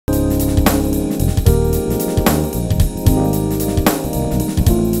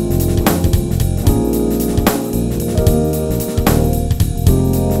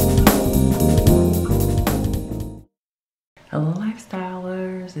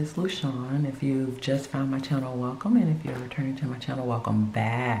is Lushawn. If you've just found my channel, welcome, and if you're returning to my channel, welcome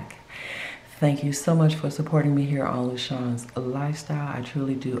back. Thank you so much for supporting me here on Lushawn's Lifestyle. I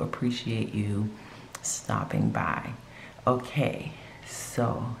truly do appreciate you stopping by. Okay,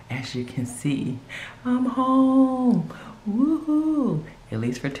 so as you can see, I'm home. Woohoo! At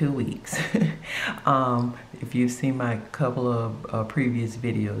least for 2 weeks. If you've seen my couple of previous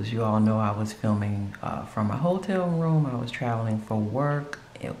videos, you all know I was filming from my hotel room. I was traveling for work.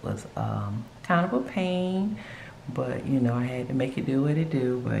 It was kind of a pain, but you know, I had to make it do what it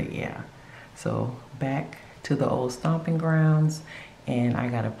do. But yeah, so back to the old stomping grounds, and I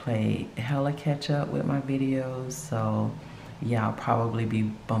gotta play hella catch up with my videos. So yeah, I'll probably be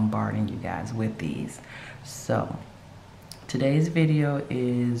bombarding you guys with these. So today's video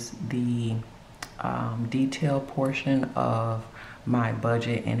is the detailed portion of my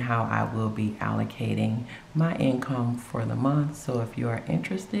budget and how I will be allocating my income for the month. So if you are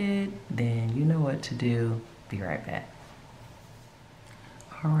interested, then you know what to do. Be right back.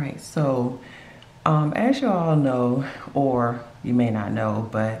 All right, so as you all know, or you may not know,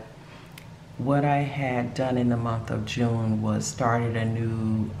 but what I had done in the month of June was started a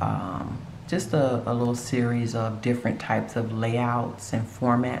new just a little series of different types of layouts and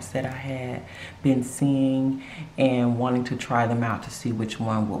formats that I had been seeing and wanting to try them out to see which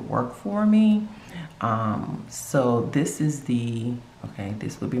one would work for me. So this is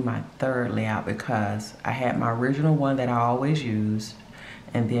this would be my third layout, because I had my original one that I always used,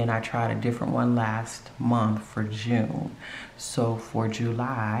 and then I tried a different one last month for June. So for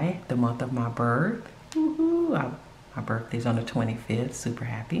July, the month of my birth, my birthday's on the 25th, super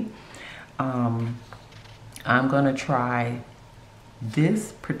happy. I'm gonna try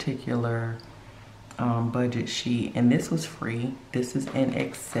this particular budget sheet, and this was free. This is in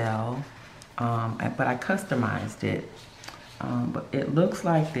Excel, but I customized it. But it looks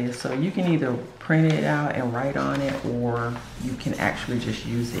like this, so you can either print it out and write on it, or you can actually just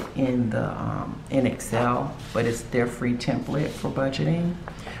use it in the in Excel, but it's their free template for budgeting.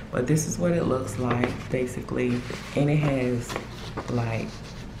 But this is what it looks like basically, and it has like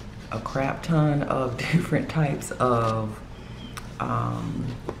a crap ton of different types of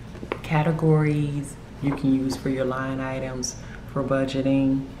categories you can use for your line items for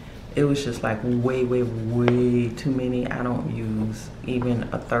budgeting. It was just like way too many. I don't use even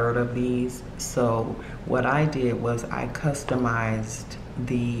a third of these. So what I did was I customized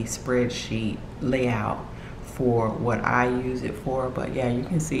the spreadsheet layout for what I use it for. But yeah, you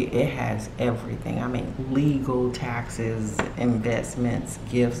can see it has everything. I mean, legal, taxes, investments,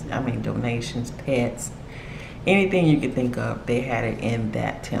 gifts, I mean, donations, pets, anything you could think of, they had it in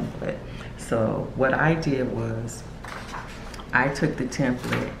that template. So what I did was I took the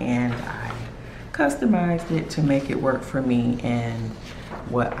template and I customized it to make it work for me and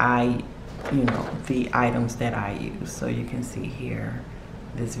what I, you know, the items that I use. So you can see here,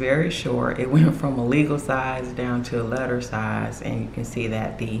 it's very short. It went from a legal size down to a letter size, and you can see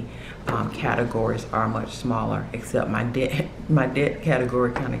that the categories are much smaller, except my debt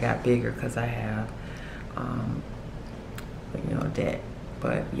category kind of got bigger because I have, you know, debt.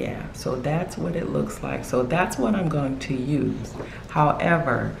 But yeah, so that's what it looks like. So that's what I'm going to use.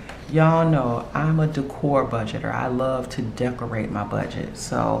 However, y'all know I'm a decor budgeter. I love to decorate my budget.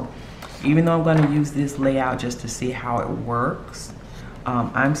 So even though I'm going to use this layout just to see how it works,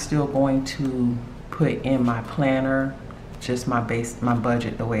 I'm still going to put in my planner just my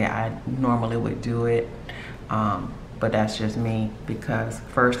budget the way I normally would do it. But that's just me, because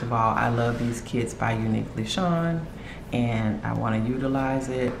first of all, I love these kits by Uniquely Lushawn, and I want to utilize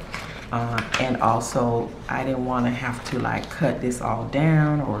it. And also I didn't want to have to like cut this all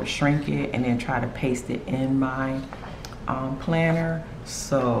down or shrink it and then try to paste it in my planner.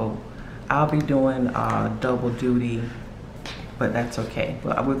 So I'll be doing double duty, but that's okay.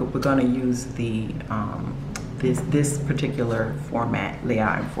 But we're gonna use the this particular format,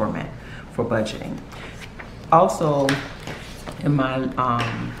 layout and format for budgeting. Also, in my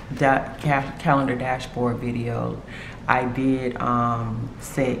calendar dashboard video, I did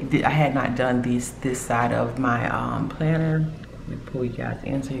say I had not done this side of my planner. Let me pull you guys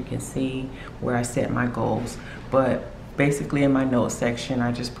in so you can see where I set my goals. But basically in my notes section,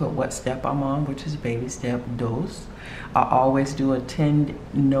 I just put what step I'm on, which is baby step dos. I always do a 10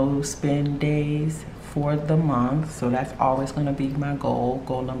 no spend days for the month. So that's always gonna be my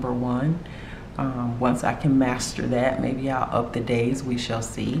goal number one. Once I can master that, maybe I'll up the days, we shall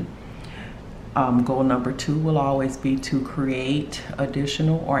see. Goal number two will always be to create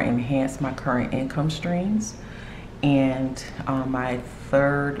additional or enhance my current income streams. And my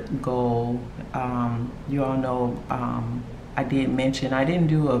third goal, you all know I did mention I didn't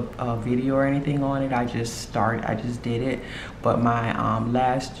do a video or anything on it. I just did it. But my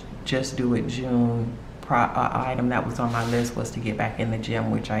last Just Do It June item that was on my list was to get back in the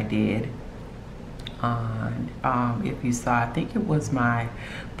gym, which I did. If you saw, I think it was my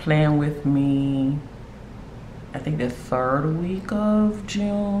Plan With Me, I think the 3rd week of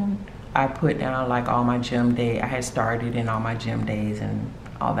June, I put down like all my gym day. I had started in all my gym days and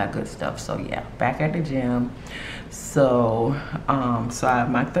all that good stuff. So yeah, back at the gym. So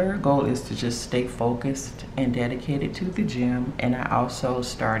my 3rd goal is to just stay focused and dedicated to the gym. And I also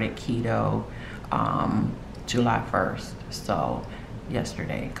started keto July 1st. So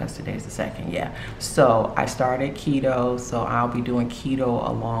yesterday, because today's the 2nd. Yeah, so I started keto, so I'll be doing keto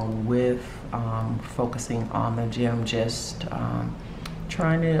along with focusing on the gym, just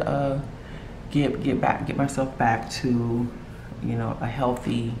trying to get myself back to, you know, a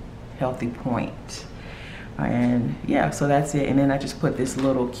healthy point. And yeah, so that's it. And then I just put this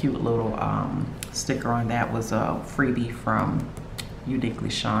little cute little sticker on that was a freebie from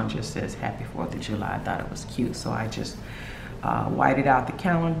Lushawn, just says Happy 4th of July. I thought it was cute, so I just whited out the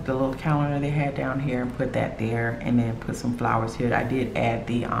calendar, the little calendar they had down here, and put that there, and then put some flowers here. I did add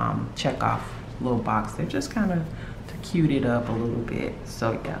the check off little box there, just kind of to cute it up a little bit.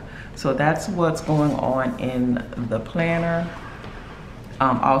 So yeah, so that's what's going on in the planner.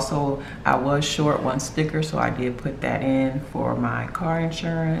 Also, I was short 1 sticker, so I did put that in for my car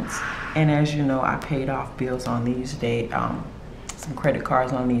insurance. And as you know, I paid off bills on these dates, some credit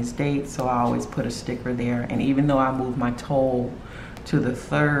cards on these dates, so I always put a sticker there. And even though I moved my toll to the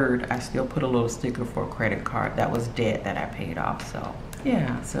 3rd, I still put a little sticker for a credit card that was debt that I paid off. So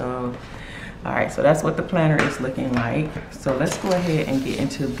yeah, so all right, so that's what the planner is looking like. So let's go ahead and get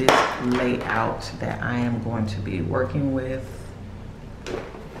into this layout that I am going to be working with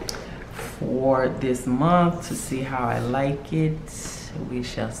for this month to see how I like it. We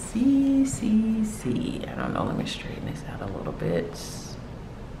shall see. I don't know, let me straighten this out a little bit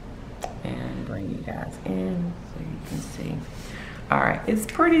and bring you guys in so you can see. All right, it's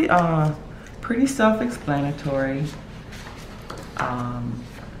pretty self-explanatory.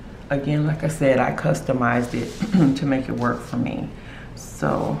 Again, like I said, I customized it to make it work for me.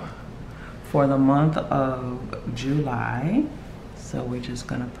 So for the month of July, so we're just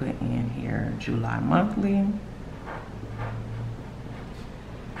gonna put in here July monthly.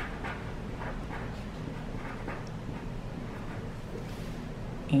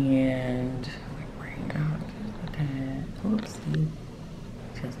 And we bring out just a tad, oopsie,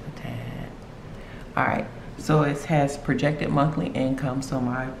 just a tad. All right, so it has projected monthly income. So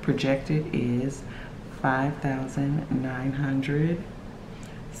my projected is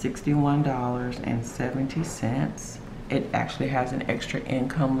 $5,961.70. It actually has an extra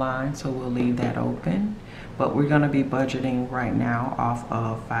income line, so we'll leave that open. But we're gonna be budgeting right now off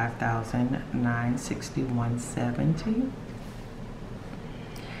of $5,961.70.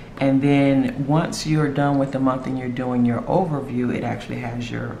 And then once you're done with the month and you're doing your overview, it actually has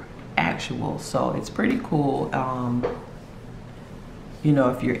your actual. So it's pretty cool. You know,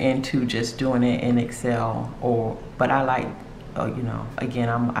 if you're into just doing it in Excel, but I like, you know, again,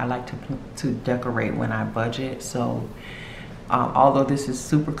 I like to decorate when I budget. So although this is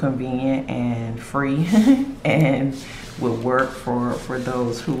super convenient and free and will work for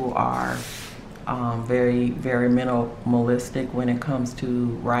those who are very minimalistic when it comes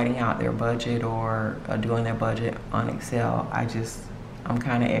to writing out their budget or doing their budget on Excel, I'm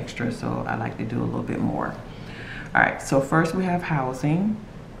kind of extra, so I like to do a little bit more. All right, so first we have housing,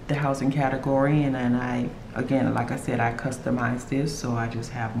 the housing category, and then again, like I said, I customized this, so I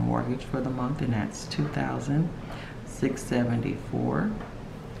just have mortgage for the month, and that's $2,674.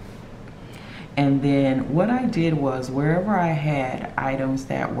 And then what I did was, wherever I had items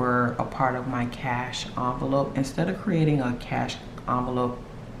that were a part of my cash envelope, instead of creating a cash envelope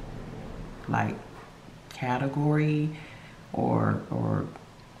like category or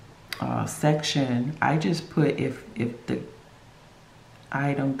section, I just put if the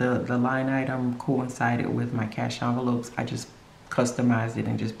item, the line item coincided with my cash envelopes, I just customized it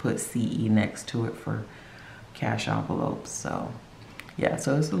and just put CE next to it for cash envelopes. So yeah,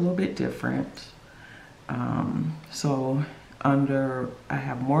 so it's a little bit different. So under, I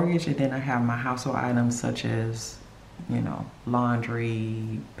have mortgage, and then I have my household items such as, you know,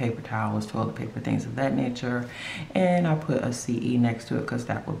 laundry, paper towels, toilet paper, things of that nature. And I put a CE next to it because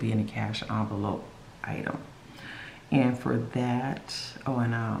that would be in a cash envelope item. And for that, oh,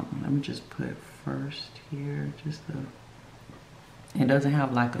 and let me just put first here, just it doesn't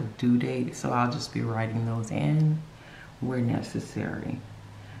have like a due date, so I'll just be writing those in where necessary.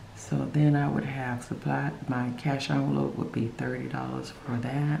 So then I would have supplied, my cash envelope would be $30 for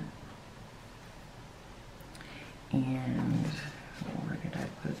that. And where did I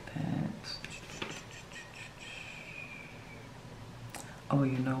put that? Oh,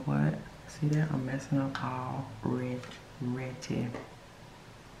 you know what? See that? I'm messing up already. Messing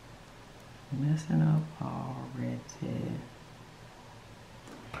up already.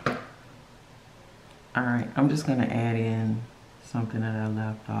 Alright, I'm just going to add in something that I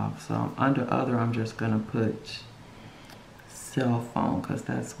left off. So under other, I'm just going to put cell phone because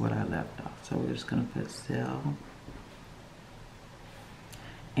that's what I left off. So we're just going to put cell.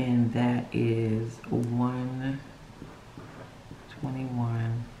 And that is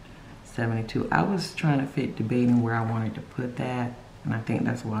 $121.72. I was trying to debating where I wanted to put that, and I think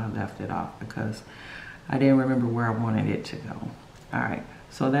that's why I left it off, because I didn't remember where I wanted it to go. All right,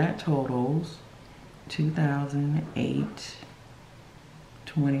 so that totals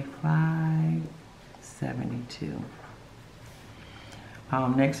 $2,825.72.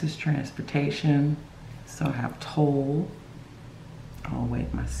 Next is transportation. So I have toll. Oh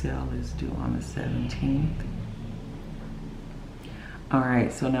wait, my sale is due on the 17th. All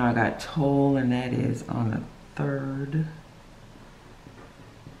right, so now I got toll, and that is on the 3rd.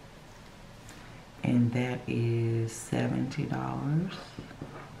 And that is $70.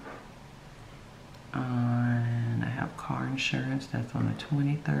 And I have car insurance, that's on the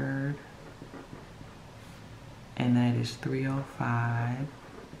 23rd. And that is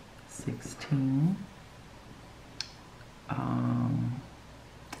 $305.16.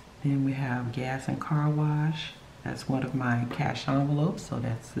 Then we have gas and car wash. That's one of my cash envelopes, so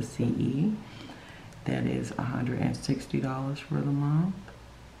that's the CE. That is $160 for the month.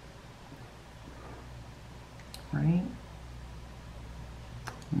 Right?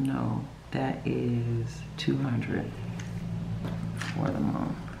 No, that is $200 for the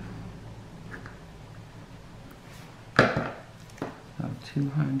month. So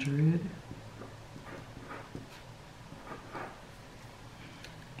 $200.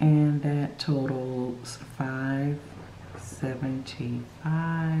 And that totals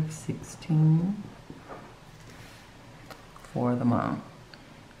 $575.16 for the month.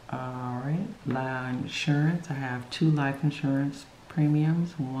 All right, life insurance. I have 2 life insurance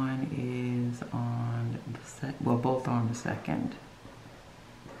premiums. One is on the both on the 2nd.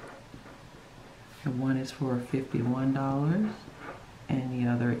 The one is for $51, and the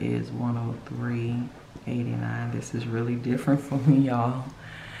other is $103.89. This is really different for me, y'all.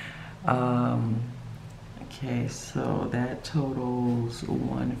 Okay, so that totals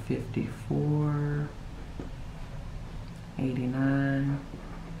 $154.89.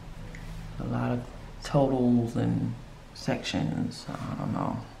 A lot of totals and sections, I don't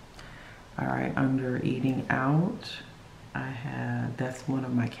know. All right, under eating out, I have, that's one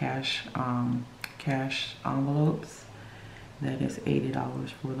of my cash envelopes. That is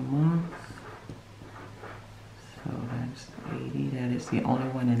 $80 for the month. So that's 80. That is the only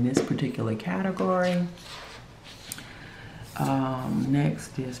one in this particular category.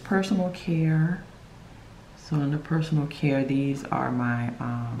 Next is personal care. So under personal care, these are my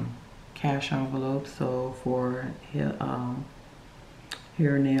cash envelopes. So for hair,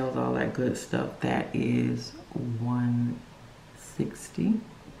 nails, all that good stuff, that is $160.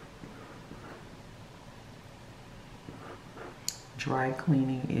 Dry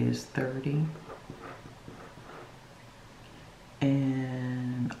cleaning is $30.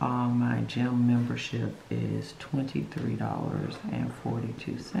 And my gym membership is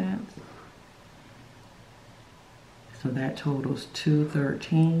 $23.42. So that totals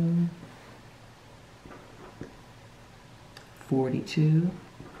 $213.42.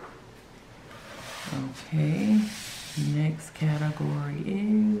 Okay, next category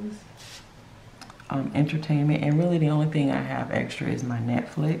is entertainment, and really the only thing I have extra is my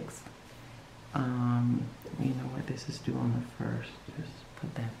Netflix. You know what, this is due on the 1st. Just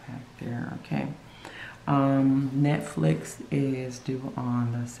put that back there, okay. Netflix is due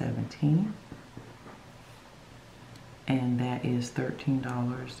on the 17th. And that is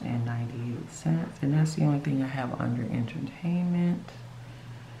 $13.98. And that's the only thing I have under entertainment.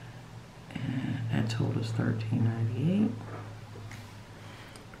 And that totals $13.98.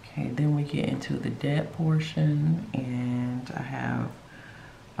 Okay, then we get into the debt portion, and I have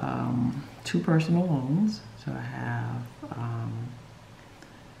 2 personal loans. So I have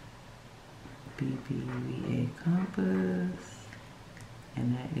BBVA Compass,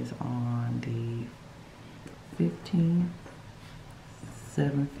 and that is on the 15th,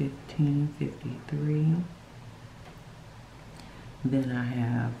 7/15/53. Then I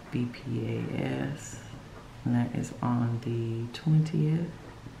have BPAS, and that is on the 20th,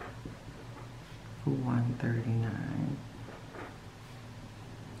 for $139.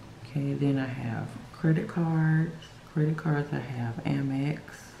 Okay, then I have credit cards. Credit cards, I have Amex.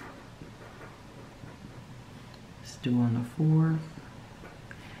 It's due on the 4th.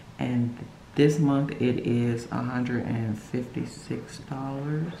 And this month it is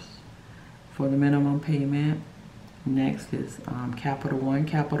 $156 for the minimum payment. Next is Capital One.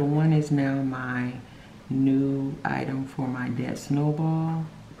 Capital One is now my new item for my debt snowball.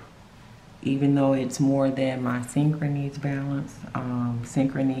 Even though it's more than my Synchrony's balance.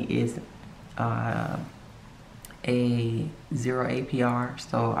 Synchrony is a 0 APR,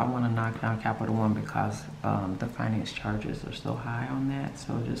 so I want to knock down Capital One because the finance charges are so high on that.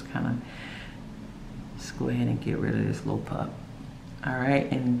 So just kind of just go ahead and get rid of this little pup. All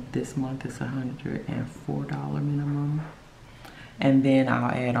right, and this month is $104 minimum, and then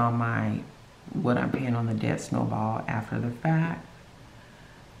I'll add on my what I'm paying on the debt snowball after the fact.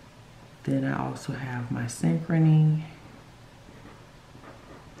 Then I also have my Synchrony.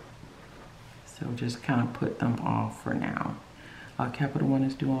 So just kind of put them off for now. Capital One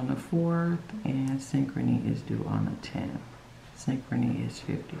is due on the 4th and Synchrony is due on the 10th. Synchrony is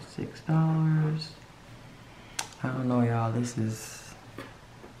 $56. I don't know, y'all. This is,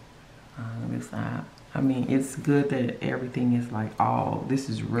 I mean, it's good that everything is like all, this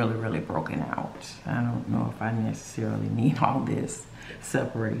is really, really broken out. I don't know if I necessarily need all this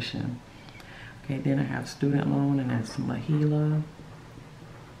separation. Okay, then I have student loan, and that's Mahila.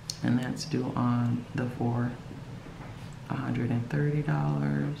 And that's due on the 4th,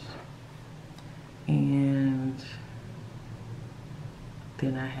 $130. And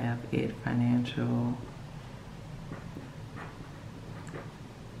then I have It Financial.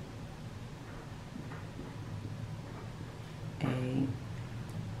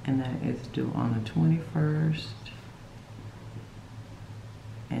 And that is due on the 21st.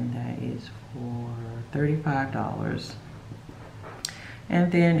 And that is for $35.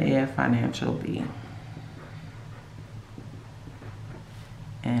 And then It Financial B.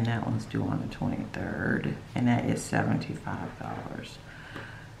 And that one's due on the 23rd. And that is $75.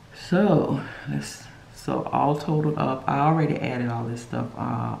 So all totaled up. I already added all this stuff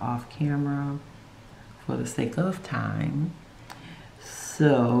off camera for the sake of time.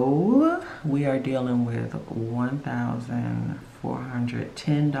 So we are dealing with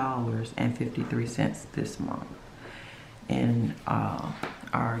 $1,410.53 this month in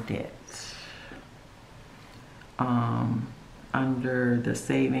our debts. Under the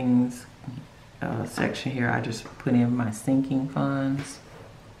savings section here, I just put in my sinking funds,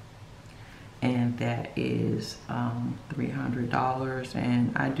 and that is $300.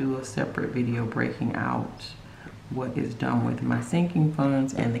 And I do a separate video breaking out what is done with my sinking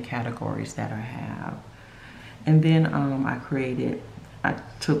funds and the categories that I have. And then I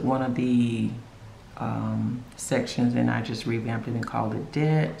took one of the sections and I just revamped it and called it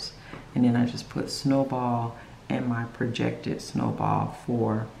debt. And then I just put snowball, and my projected snowball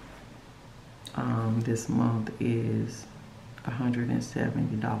for this month is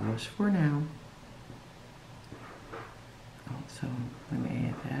 $170 for now. So let me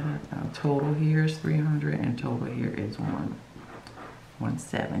add that up. Total here is $300 and total here is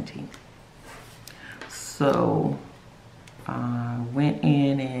 $170. So I went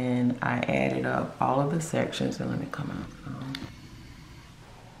in and I added up all of the sections, and let me come out.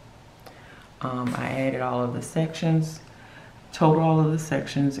 I added all of the sections, total all of the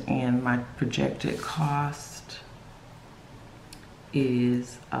sections, and my projected cost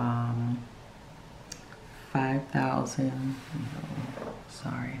is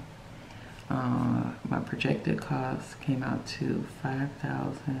my projected cost came out to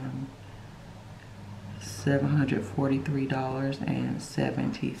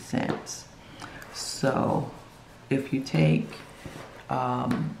 $5,743.70. So if you take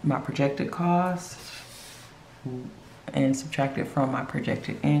my projected cost and subtract it from my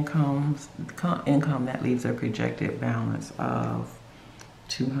projected income, that leaves a projected balance of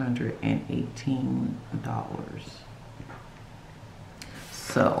 $218.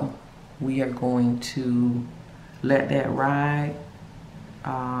 So we are going to let that ride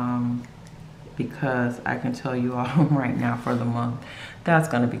because I can tell you all right now, for the month, that's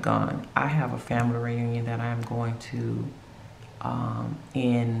going to be gone. I have a family reunion that I'm going to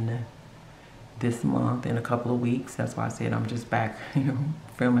in this month, in a couple of weeks. That's why I said I'm just back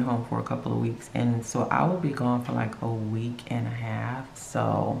filming home for a couple of weeks, and so I will be gone for like a week and a half.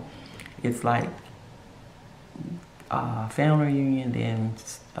 So it's like family reunion, then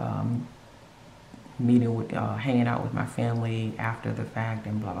meeting with hanging out with my family after the fact,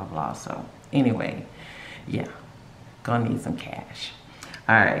 and blah blah blah. So anyway, yeah, gonna need some cash.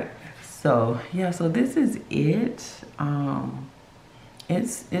 All right, So yeah, so this is it. I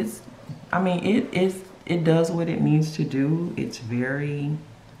mean, it does what it needs to do. It's very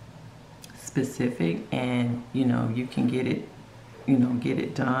specific, and you know, you can get it, you know, get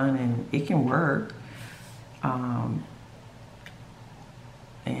it done, and it can work.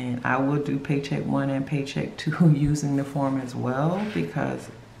 And I will do paycheck 1 and paycheck 2 using the form as well, because,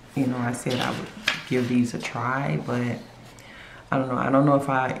 you know, I said I would give these a try, but I don't know. I don't know if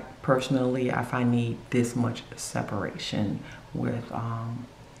I personally, if I need this much separation with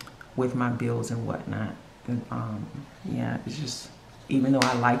my bills and whatnot. Yeah, it's just, even though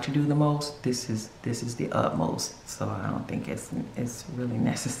I like to do the most, this is the utmost. So I don't think it's really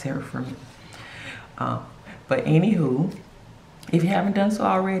necessary for me. But anywho, if you haven't done so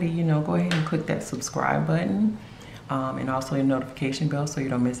already, you know, go ahead and click that subscribe button, and also your notification bell so you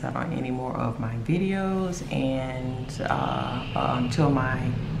don't miss out on any more of my videos. And until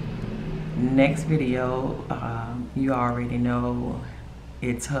my next video, you already know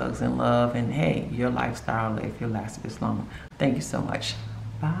it's hugs and love, and hey, your lifestyle, if you last this long. Thank you so much.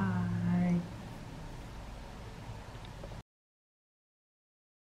 Bye.